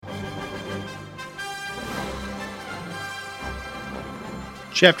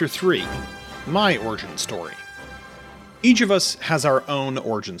Chapter 3. My Origin Story. Each of us has our own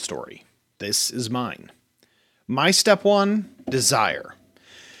origin story. This is mine. My step 1, desire.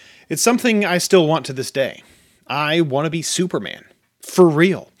 It's something I still want to this day. I want to be Superman. For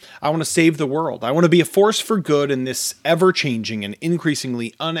real. I want to save the world. I want to be a force for good in this ever-changing and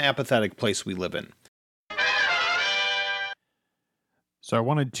increasingly unapathetic place we live in. So I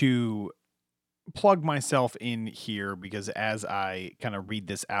wanted to plug myself in here because as I kind of read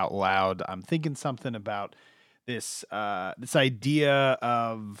this out loud, I'm thinking something about this idea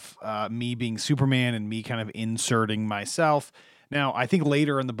of me being Superman and me kind of inserting myself. Now, I think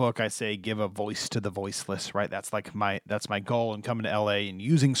later in the book I say give a voice to the voiceless, right? That's my goal in coming to LA and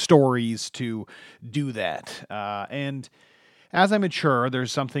using stories to do that. And as I mature,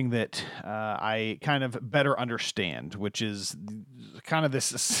 there's something that I kind of better understand, which is kind of this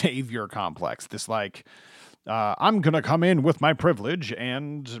savior complex. This I'm going to come in with my privilege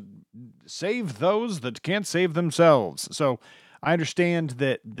and save those that can't save themselves. So I understand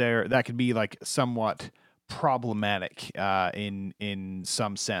that could be like somewhat problematic in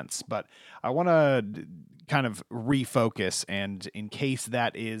some sense, but I want to kind of refocus, and in case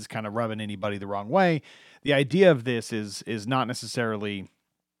that is kind of rubbing anybody the wrong way, the idea of this is not necessarily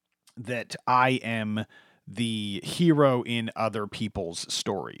that I am the hero in other people's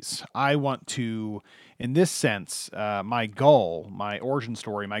stories. I want to, in this sense, my goal, my origin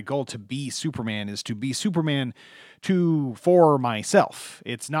story, my goal to be Superman is to be Superman for myself.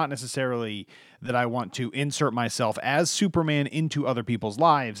 It's not necessarily that I want to insert myself as Superman into other people's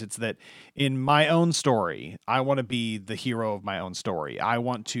lives. It's that in my own story, I want to be the hero of my own story. I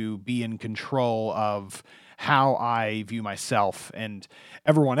want to be in control of how I view myself, and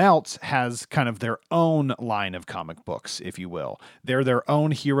everyone else has kind of their own line of comic books, if you will. They're their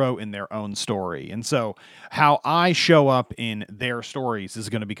own hero in their own story. And so how I show up in their stories is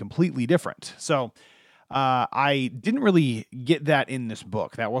going to be completely different. So I didn't really get that in this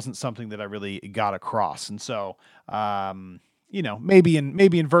book. That wasn't something that I really got across. And so, maybe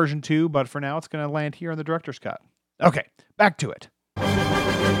in version 2, but for now it's going to land here in the director's cut. Okay, back to it.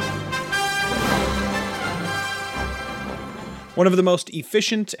 One of the most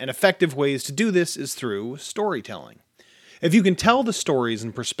efficient and effective ways to do this is through storytelling. If you can tell the stories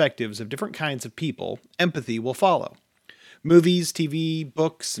and perspectives of different kinds of people, empathy will follow. Movies, TV,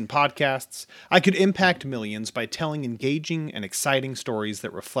 books, and podcasts, I could impact millions by telling engaging and exciting stories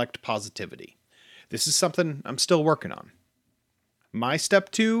that reflect positivity. This is something I'm still working on. My step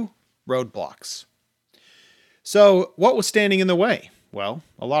 2, roadblocks. So, what was standing in the way? Well,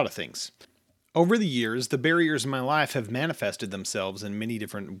 a lot of things. Over the years, the barriers in my life have manifested themselves in many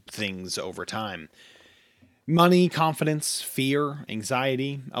different things over time. Money, confidence, fear,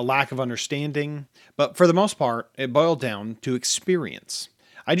 anxiety, a lack of understanding, but for the most part, it boiled down to experience.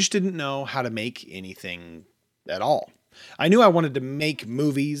 I just didn't know how to make anything at all. I knew I wanted to make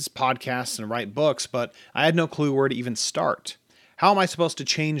movies, podcasts, and write books, but I had no clue where to even start. How am I supposed to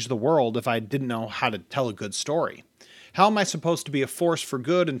change the world if I didn't know how to tell a good story? How am I supposed to be a force for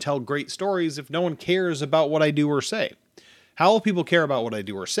good and tell great stories if no one cares about what I do or say? How will people care about what I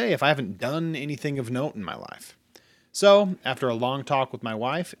do or say if I haven't done anything of note in my life? So, after a long talk with my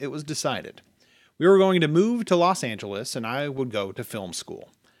wife, it was decided. We were going to move to Los Angeles and I would go to film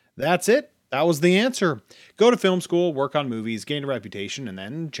school. That's it. That was the answer. Go to film school, work on movies, gain a reputation, and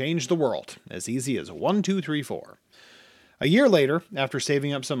then change the world. As easy as 1, 2, 3, 4. A year later, after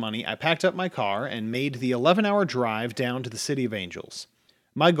saving up some money, I packed up my car and made the 11-hour drive down to the City of Angels.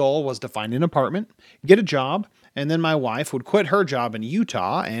 My goal was to find an apartment, get a job, and then my wife would quit her job in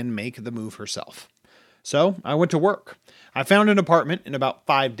Utah and make the move herself. So I went to work. I found an apartment in about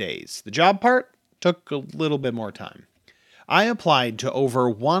 5 days. The job part took a little bit more time. I applied to over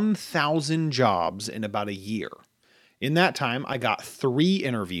 1,000 jobs in about a year. In that time, I got 3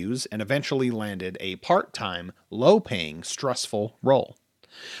 interviews and eventually landed a part-time, low-paying, stressful role.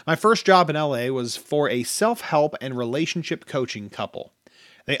 My first job in LA was for a self-help and relationship coaching couple.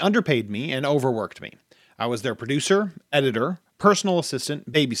 They underpaid me and overworked me. I was their producer, editor, personal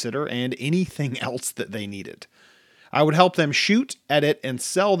assistant, babysitter, and anything else that they needed. I would help them shoot, edit, and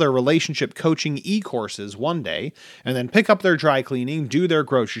sell their relationship coaching e-courses one day, and then pick up their dry cleaning, do their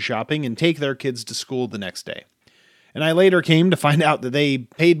grocery shopping, and take their kids to school the next day. And I later came to find out that they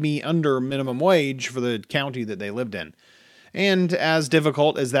paid me under minimum wage for the county that they lived in. And as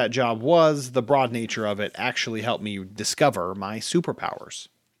difficult as that job was, the broad nature of it actually helped me discover my superpowers.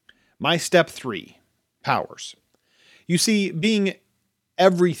 My step 3, powers. You see, being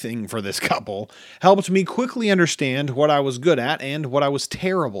everything for this couple, helped me quickly understand what I was good at and what I was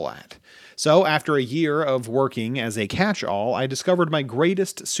terrible at. So, after a year of working as a catch-all, I discovered my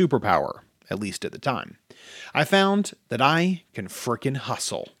greatest superpower, at least at the time. I found that I can frickin'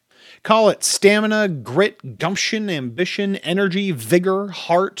 hustle. Call it stamina, grit, gumption, ambition, energy, vigor,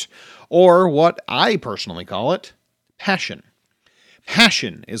 heart, or what I personally call it, passion.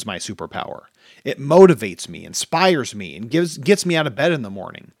 Passion is my superpower. It motivates me, inspires me, and gets me out of bed in the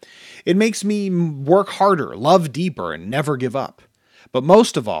morning. It makes me work harder, love deeper, and never give up. But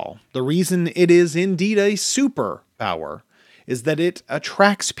most of all, the reason it is indeed a superpower is that it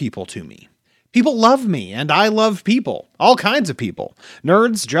attracts people to me. People love me, and I love people. All kinds of people.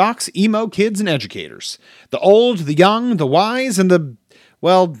 Nerds, jocks, emo kids, and educators. The old, the young, the wise, and the,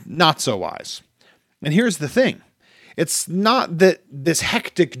 well, not so wise. And here's the thing. It's not that this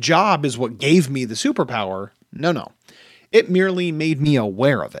hectic job is what gave me the superpower. No. It merely made me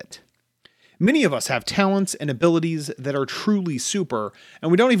aware of it. Many of us have talents and abilities that are truly super, and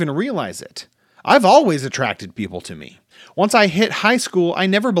we don't even realize it. I've always attracted people to me. Once I hit high school, I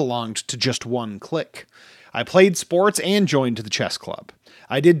never belonged to just one clique. I played sports and joined the chess club.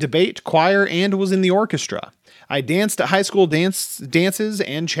 I did debate, choir, and was in the orchestra. I danced at high school dances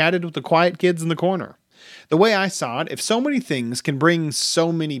and chatted with the quiet kids in the corner. The way I saw it, if so many things can bring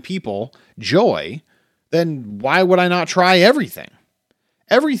so many people joy, then why would I not try everything?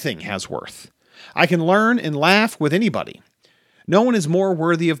 Everything has worth. I can learn and laugh with anybody. No one is more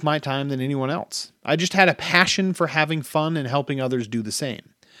worthy of my time than anyone else. I just had a passion for having fun and helping others do the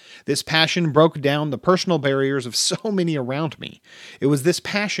same. This passion broke down the personal barriers of so many around me. It was this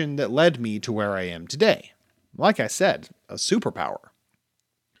passion that led me to where I am today. Like I said, a superpower.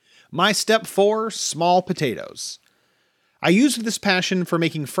 My step 4, small potatoes. I used this passion for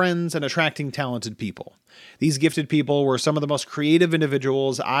making friends and attracting talented people. These gifted people were some of the most creative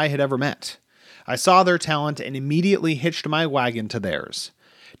individuals I had ever met. I saw their talent and immediately hitched my wagon to theirs.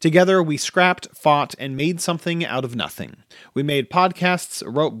 Together, we scrapped, fought, and made something out of nothing. We made podcasts,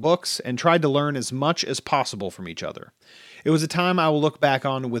 wrote books, and tried to learn as much as possible from each other. It was a time I will look back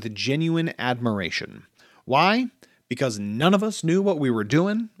on with genuine admiration. Why? Because none of us knew what we were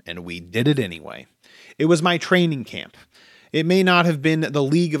doing, and we did it anyway. It was my training camp. It may not have been the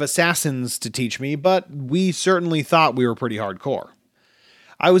League of Assassins to teach me, but we certainly thought we were pretty hardcore.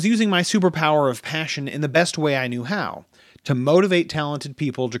 I was using my superpower of passion in the best way I knew how, to motivate talented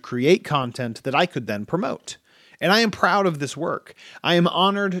people to create content that I could then promote. And I am proud of this work. I am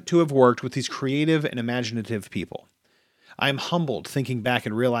honored to have worked with these creative and imaginative people. I am humbled thinking back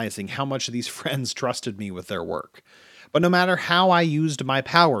and realizing how much these friends trusted me with their work. But no matter how I used my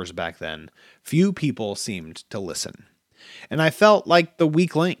powers back then, few people seemed to listen. And I felt like the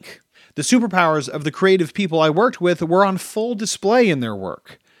weak link. The superpowers of the creative people I worked with were on full display in their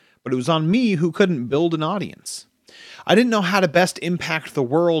work, but it was on me who couldn't build an audience. I didn't know how to best impact the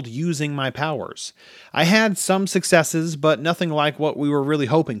world using my powers. I had some successes, but nothing like what we were really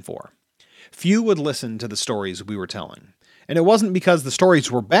hoping for. Few would listen to the stories we were telling. And it wasn't because the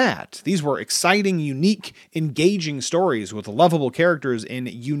stories were bad. These were exciting, unique, engaging stories with lovable characters in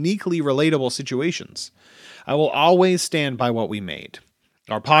uniquely relatable situations. I will always stand by what we made.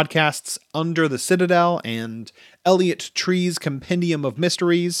 Our podcasts, Under the Citadel and Elliot Tree's Compendium of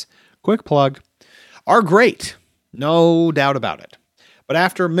Mysteries, quick plug, are great. No doubt about it. But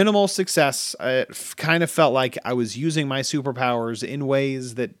after minimal success, it kind of felt like I was using my superpowers in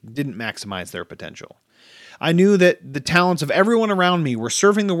ways that didn't maximize their potential. I knew that the talents of everyone around me were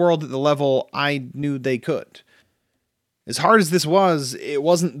serving the world at the level I knew they could. As hard as this was, it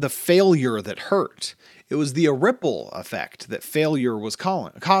wasn't the failure that hurt. It was the ripple effect that failure was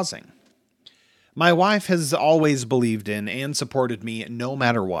causing. My wife has always believed in and supported me no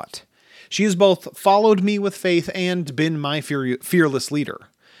matter what. She has both followed me with faith and been my fearless leader.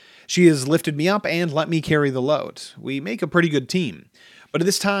 She has lifted me up and let me carry the load. We make a pretty good team. But at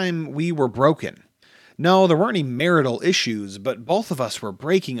this time, we were broken. No, there weren't any marital issues, but both of us were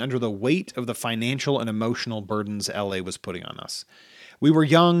breaking under the weight of the financial and emotional burdens LA was putting on us. We were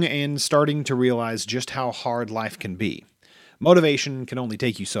young and starting to realize just how hard life can be. Motivation can only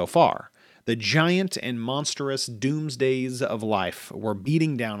take you so far. The giant and monstrous doomsdays of life were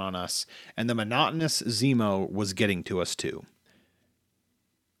beating down on us, and the monotonous Zemo was getting to us too.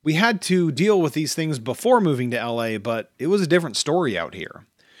 We had to deal with these things before moving to LA, but it was a different story out here.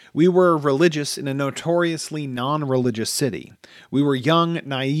 We were religious in a notoriously non-religious city. We were young,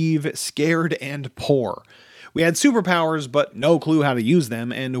 naive, scared, and poor. We had superpowers, but no clue how to use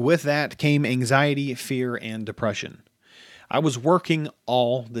them, and with that came anxiety, fear, and depression. I was working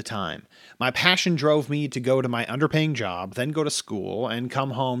all the time. My passion drove me to go to my underpaying job, then go to school, and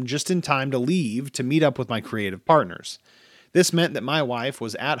come home just in time to leave to meet up with my creative partners. This meant that my wife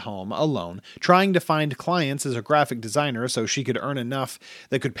was at home, alone, trying to find clients as a graphic designer so she could earn enough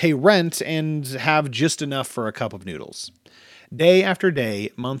that could pay rent and have just enough for a cup of noodles. Day after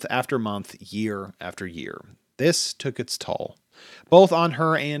day, month after month, year after year. This took its toll, both on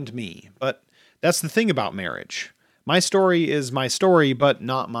her and me. But that's the thing about marriage. My story is my story, but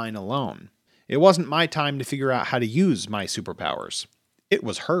not mine alone. It wasn't my time to figure out how to use my superpowers. It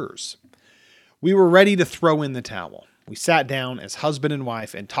was hers. We were ready to throw in the towel. We sat down as husband and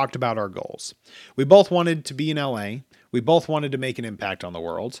wife and talked about our goals. We both wanted to be in LA. We both wanted to make an impact on the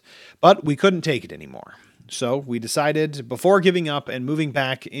world, but we couldn't take it anymore. So we decided, before giving up and moving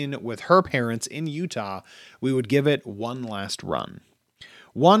back in with her parents in Utah, we would give it one last run.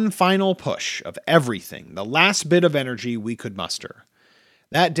 One final push of everything, the last bit of energy we could muster.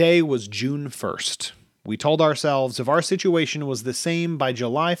 That day was June 1st. We told ourselves if our situation was the same by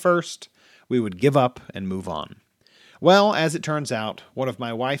July 1st, we would give up and move on. Well, as it turns out, one of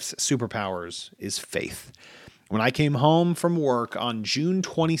my wife's superpowers is faith. When I came home from work on June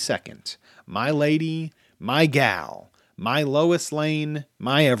 22nd, my lady, my gal, my Lois Lane,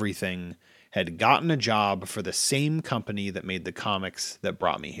 my everything, had gotten a job for the same company that made the comics that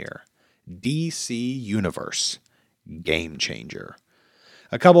brought me here. DC Universe. Game changer.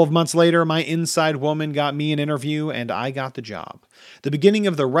 A couple of months later, my inside woman got me an interview and I got the job. The beginning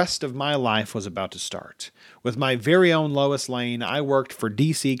of the rest of my life was about to start. With my very own Lois Lane, I worked for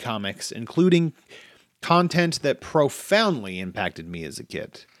DC Comics, including content that profoundly impacted me as a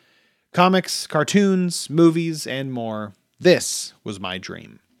kid. Comics, cartoons, movies, and more. This was my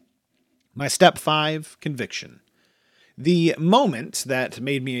dream. My step 5, conviction. The moment that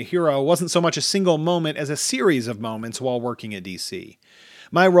made me a hero wasn't so much a single moment as a series of moments while working at DC.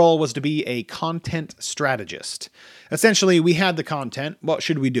 My role was to be a content strategist. Essentially, we had the content. What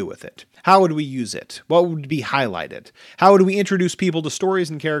should we do with it? How would we use it? What would be highlighted? How would we introduce people to stories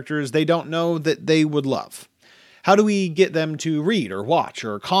and characters they don't know that they would love? How do we get them to read or watch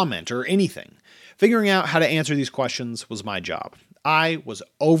or comment or anything? Figuring out how to answer these questions was my job. I was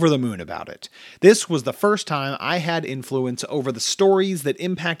over the moon about it. This was the first time I had influence over the stories that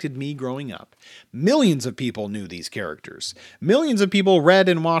impacted me growing up. Millions of people knew these characters. Millions of people read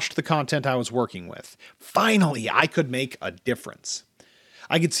and watched the content I was working with. Finally, I could make a difference.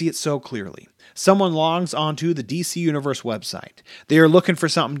 I could see it so clearly. Someone logs onto the DC Universe website. They are looking for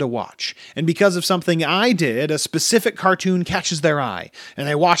something to watch. And because of something I did, a specific cartoon catches their eye, and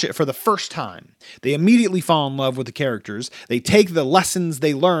they watch it for the first time. They immediately fall in love with the characters. They take the lessons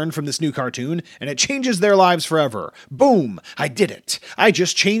they learned from this new cartoon, and it changes their lives forever. Boom! I did it. I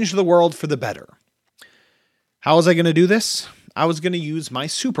just changed the world for the better. How was I going to do this? I was going to use my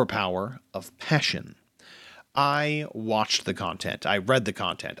superpower of passion. I watched the content. I read the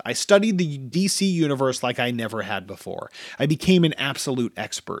content. I studied the DC universe like I never had before. I became an absolute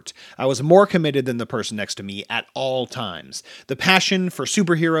expert. I was more committed than the person next to me at all times. The passion for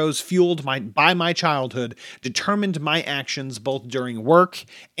superheroes fueled by my childhood determined my actions both during work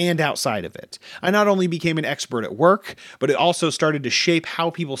and outside of it. I not only became an expert at work, but it also started to shape how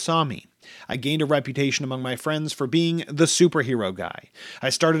people saw me. I gained a reputation among my friends for being the superhero guy. I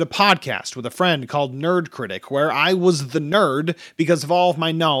started a podcast with a friend called Nerd Critic, where I was the nerd because of all of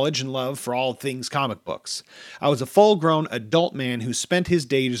my knowledge and love for all things comic books. I was a full-grown adult man who spent his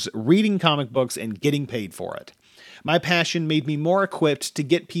days reading comic books and getting paid for it. My passion made me more equipped to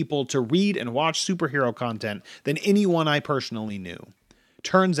get people to read and watch superhero content than anyone I personally knew.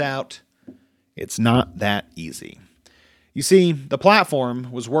 Turns out, it's not that easy. You see, the platform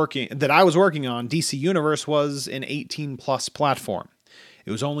that I was working on, DC Universe, was an 18-plus platform.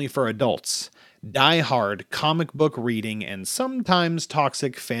 It was only for adults, die-hard comic book reading, and sometimes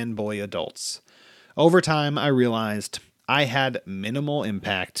toxic fanboy adults. Over time, I realized I had minimal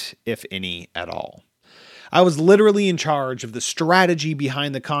impact, if any at all. I was literally in charge of the strategy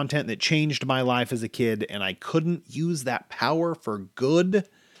behind the content that changed my life as a kid, and I couldn't use that power for good.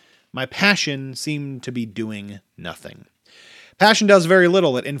 My passion seemed to be doing nothing. Passion does very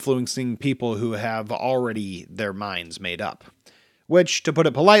little at influencing people who have already their minds made up, which, to put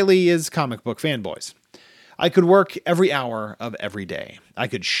it politely, is comic book fanboys. I could work every hour of every day. I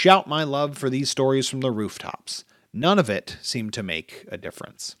could shout my love for these stories from the rooftops. None of it seemed to make a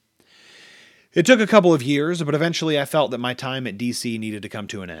difference. It took a couple of years, but eventually I felt that my time at DC needed to come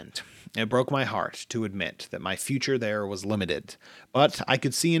to an end. It broke my heart to admit that my future there was limited, but I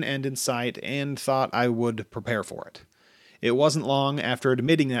could see an end in sight and thought I would prepare for it. It wasn't long after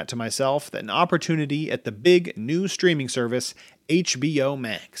admitting that to myself that an opportunity at the big new streaming service, HBO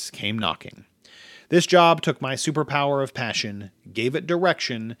Max, came knocking. This job took my superpower of passion, gave it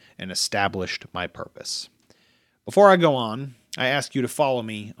direction, and established my purpose. Before I go on, I ask you to follow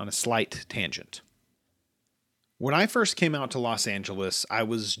me on a slight tangent. When I first came out to Los Angeles, I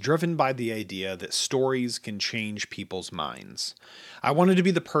was driven by the idea that stories can change people's minds. I wanted to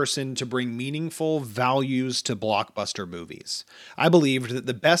be the person to bring meaningful values to blockbuster movies. I believed that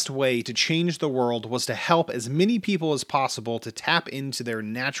the best way to change the world was to help as many people as possible to tap into their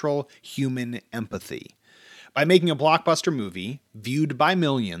natural human empathy. By making a blockbuster movie, viewed by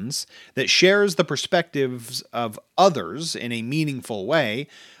millions, that shares the perspectives of others in a meaningful way,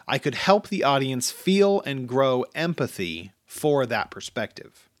 I could help the audience feel and grow empathy for that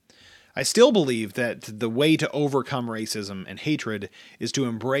perspective. I still believe that the way to overcome racism and hatred is to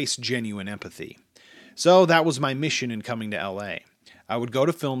embrace genuine empathy. So that was my mission in coming to LA. I would go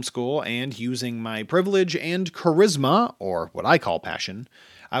to film school and, using my privilege and charisma, or what I call passion,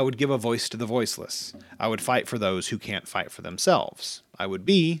 I would give a voice to the voiceless. I would fight for those who can't fight for themselves. I would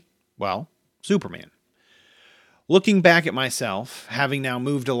be, well, Superman. Looking back at myself, having now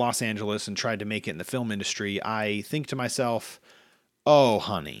moved to Los Angeles and tried to make it in the film industry, I think to myself, oh,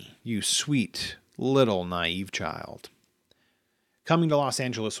 honey, you sweet, little, naive child. Coming to Los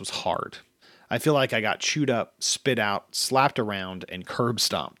Angeles was hard. I feel like I got chewed up, spit out, slapped around, and curb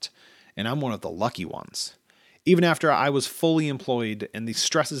stomped, and I'm one of the lucky ones. Even after I was fully employed and the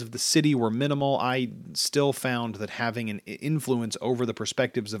stresses of the city were minimal, I still found that having an influence over the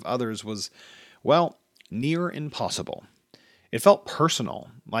perspectives of others was, well, near impossible. It felt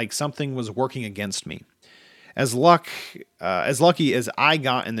personal, like something was working against me. As lucky as I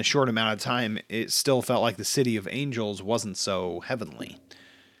got in the short amount of time, it still felt like the city of angels wasn't so heavenly.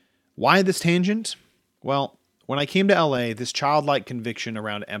 Why this tangent? Well, when I came to LA, this childlike conviction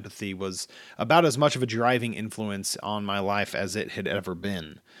around empathy was about as much of a driving influence on my life as it had ever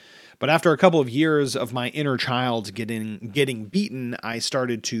been. But after a couple of years of my inner child getting beaten, I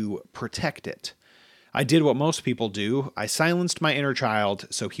started to protect it. I did what most people do. I silenced my inner child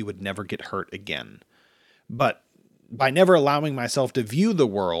so he would never get hurt again. But by never allowing myself to view the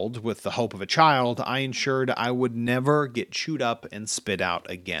world with the hope of a child, I ensured I would never get chewed up and spit out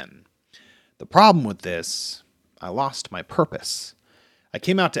again. The problem with this, I lost my purpose. I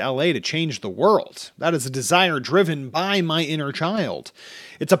came out to LA to change the world. That is a desire driven by my inner child.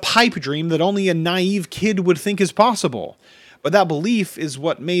 It's a pipe dream that only a naive kid would think is possible. But that belief is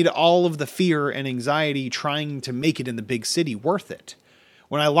what made all of the fear and anxiety trying to make it in the big city worth it.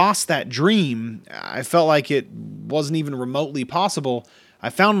 When I lost that dream, I felt like it wasn't even remotely possible. I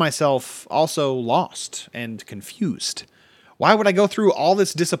found myself also lost and confused. Why would I go through all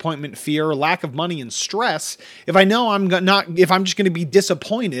this disappointment, fear, lack of money, and stress if I know I'm just going to be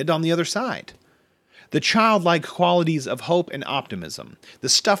disappointed on the other side? The childlike qualities of hope and optimism, the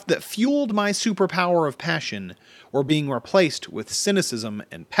stuff that fueled my superpower of passion, were being replaced with cynicism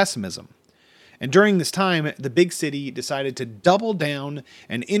and pessimism. And during this time, the big city decided to double down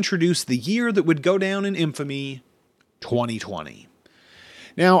and introduce the year that would go down in infamy, 2020.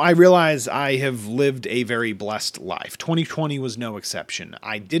 Now, I realize I have lived a very blessed life. 2020 was no exception.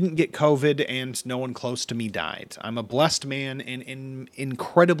 I didn't get COVID and no one close to me died. I'm a blessed man and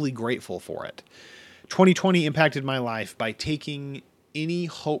incredibly grateful for it. 2020 impacted my life by taking any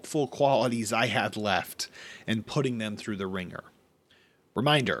hopeful qualities I had left and putting them through the ringer.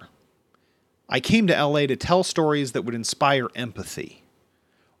 Reminder, I came to LA to tell stories that would inspire empathy.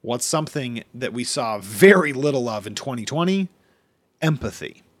 What's something that we saw very little of in 2020?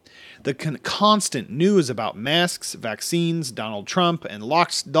 Empathy. The constant news about masks, vaccines, Donald Trump, and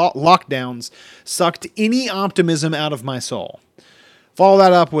lockdowns sucked any optimism out of my soul. Follow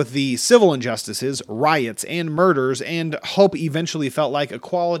that up with the civil injustices, riots, and murders, and hope eventually felt like a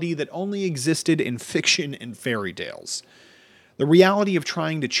quality that only existed in fiction and fairy tales. The reality of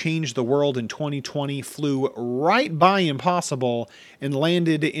trying to change the world in 2020 flew right by impossible and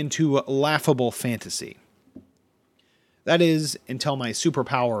landed into laughable fantasy. That is, until my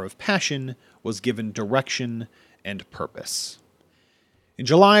superpower of passion was given direction and purpose. In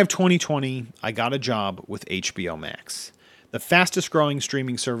July of 2020, I got a job with HBO Max, the fastest growing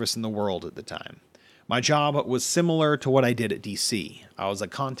streaming service in the world at the time. My job was similar to what I did at DC. I was a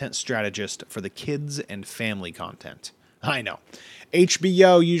content strategist for the kids and family content. I know,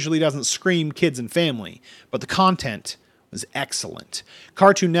 HBO usually doesn't scream kids and family, but the content was excellent.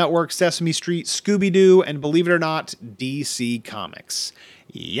 Cartoon Network, Sesame Street, Scooby-Doo, and believe it or not, DC Comics.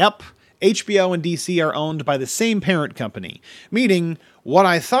 Yep, HBO and DC are owned by the same parent company, meaning what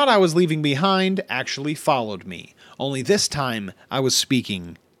I thought I was leaving behind actually followed me, only this time I was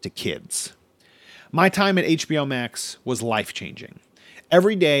speaking to kids. My time at HBO Max was life-changing.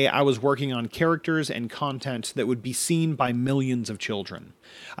 Every day, I was working on characters and content that would be seen by millions of children.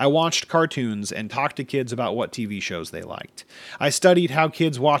 I watched cartoons and talked to kids about what TV shows they liked. I studied how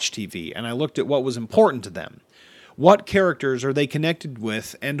kids watch TV, and I looked at what was important to them. What characters are they connected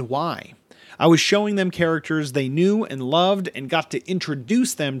with, and why? I was showing them characters they knew and loved, and got to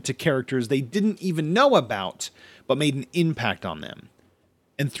introduce them to characters they didn't even know about, but made an impact on them.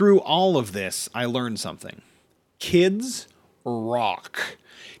 And through all of this, I learned something. Kids rock.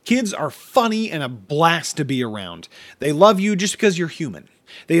 Kids are funny and a blast to be around. They love you just because you're human.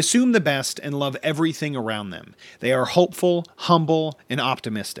 They assume the best and love everything around them. They are hopeful, humble, and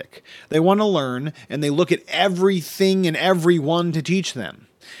optimistic. They want to learn, and they look at everything and everyone to teach them.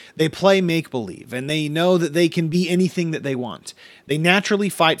 They play make-believe, and they know that they can be anything that they want. They naturally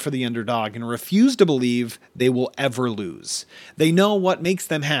fight for the underdog and refuse to believe they will ever lose. They know what makes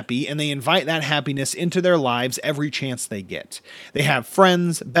them happy, and they invite that happiness into their lives every chance they get. They have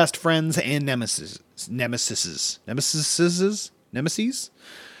friends, best friends, and nemesis.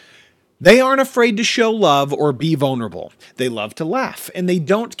 They aren't afraid to show love or be vulnerable. They love to laugh, and they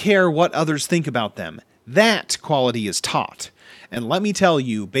don't care what others think about them. That quality is taught. And let me tell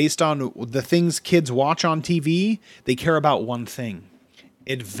you, based on the things kids watch on TV, they care about one thing: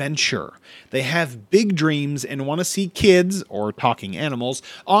 adventure. They have big dreams and want to see kids, or talking animals,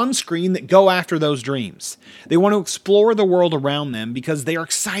 on screen that go after those dreams. They want to explore the world around them because they are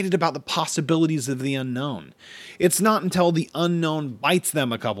excited about the possibilities of the unknown. It's not until the unknown bites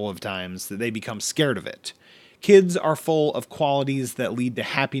them a couple of times that they become scared of it. Kids are full of qualities that lead to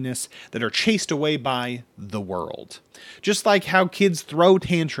happiness that are chased away by the world. Just like how kids throw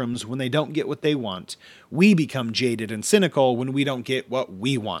tantrums when they don't get what they want, we become jaded and cynical when we don't get what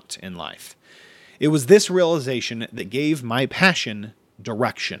we want in life. It was this realization that gave my passion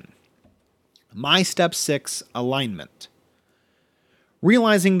direction. My step 6, alignment.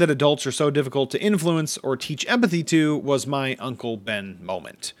 Realizing that adults are so difficult to influence or teach empathy to was my Uncle Ben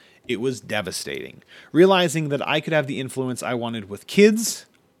moment. It was devastating. Realizing that I could have the influence I wanted with kids,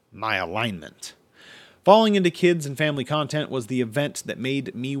 my alignment. Falling into kids and family content was the event that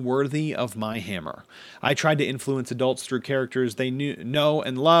made me worthy of my hammer. I tried to influence adults through characters they know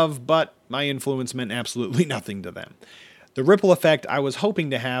and love, but my influence meant absolutely nothing to them. The ripple effect I was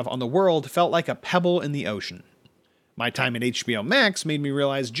hoping to have on the world felt like a pebble in the ocean. My time at HBO Max made me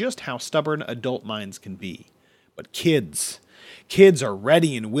realize just how stubborn adult minds can be. But kids are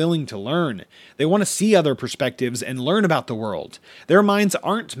ready and willing to learn. They want to see other perspectives and learn about the world. Their minds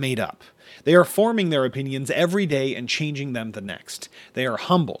aren't made up. They are forming their opinions every day and changing them the next. They are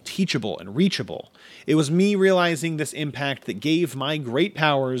humble, teachable, and reachable. It was me realizing this impact that gave my great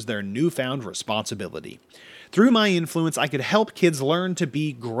powers their newfound responsibility. Through my influence, I could help kids learn to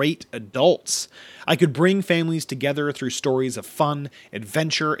be great adults. I could bring families together through stories of fun,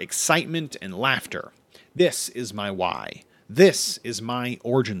 adventure, excitement, and laughter. This is my why. This is my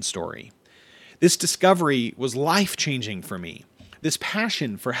origin story. This discovery was life-changing for me. This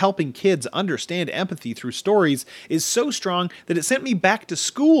passion for helping kids understand empathy through stories is so strong that it sent me back to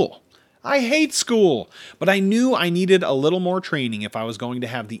school. I hate school, but I knew I needed a little more training if I was going to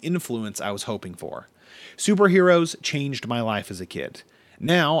have the influence I was hoping for. Superheroes changed my life as a kid.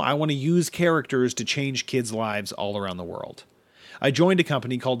 Now I want to use characters to change kids' lives all around the world. I joined a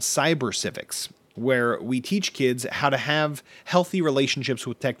company called Cyber Civics, where we teach kids how to have healthy relationships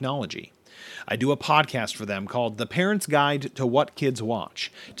with technology. I do a podcast for them called The Parent's Guide to What Kids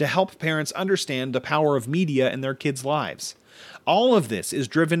Watch, to help parents understand the power of media in their kids' lives. All of this is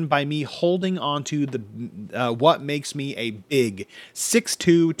driven by me holding onto what makes me a big,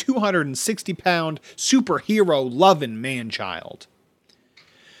 6'2", 260-pound superhero-loving man-child.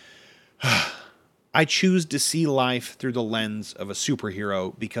 I choose to see life through the lens of a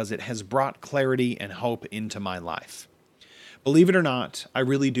superhero because it has brought clarity and hope into my life. Believe it or not, I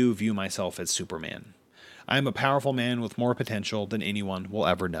really do view myself as Superman. I am a powerful man with more potential than anyone will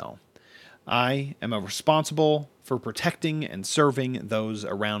ever know. I am responsible for protecting and serving those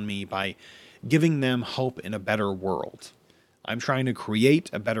around me by giving them hope in a better world. I'm trying to create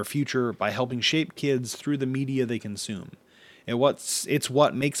a better future by helping shape kids through the media they consume. It's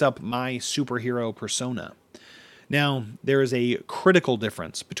what makes up my superhero persona. Now, there is a critical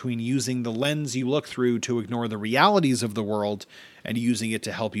difference between using the lens you look through to ignore the realities of the world and using it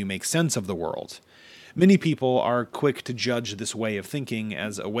to help you make sense of the world. Many people are quick to judge this way of thinking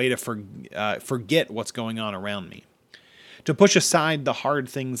as a way to forget what's going on around me, to push aside the hard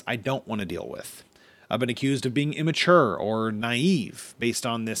things I don't want to deal with. I've been accused of being immature or naive based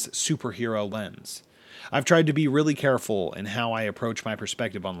on this superhero lens. I've tried to be really careful in how I approach my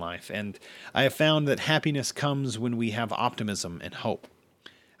perspective on life, and I have found that happiness comes when we have optimism and hope.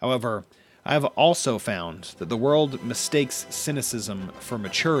 However, I have also found that the world mistakes cynicism for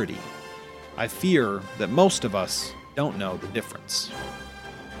maturity. I fear that most of us don't know the difference.